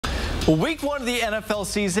Well, week one of the NFL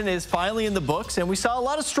season is finally in the books, and we saw a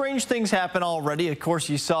lot of strange things happen already. Of course,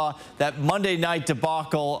 you saw that Monday night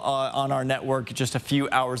debacle on our network just a few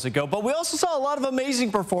hours ago. But we also saw a lot of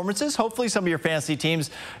amazing performances. Hopefully, some of your fantasy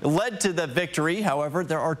teams led to the victory. However,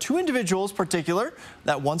 there are two individuals in particular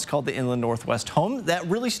that once called the Inland Northwest home that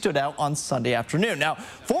really stood out on Sunday afternoon. Now,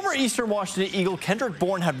 former Eastern Washington Eagle Kendrick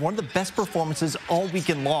Bourne had one of the best performances all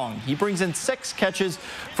weekend long. He brings in 6 catches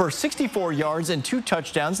for 64 yards and 2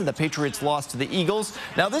 touchdowns in the Patriots lost to the Eagles.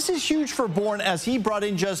 Now, this is huge for Bourne as he brought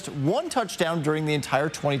in just 1 touchdown during the entire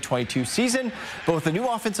 2022 season. Both the new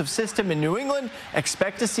offensive system in New England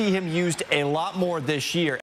expect to see him used a lot more this year.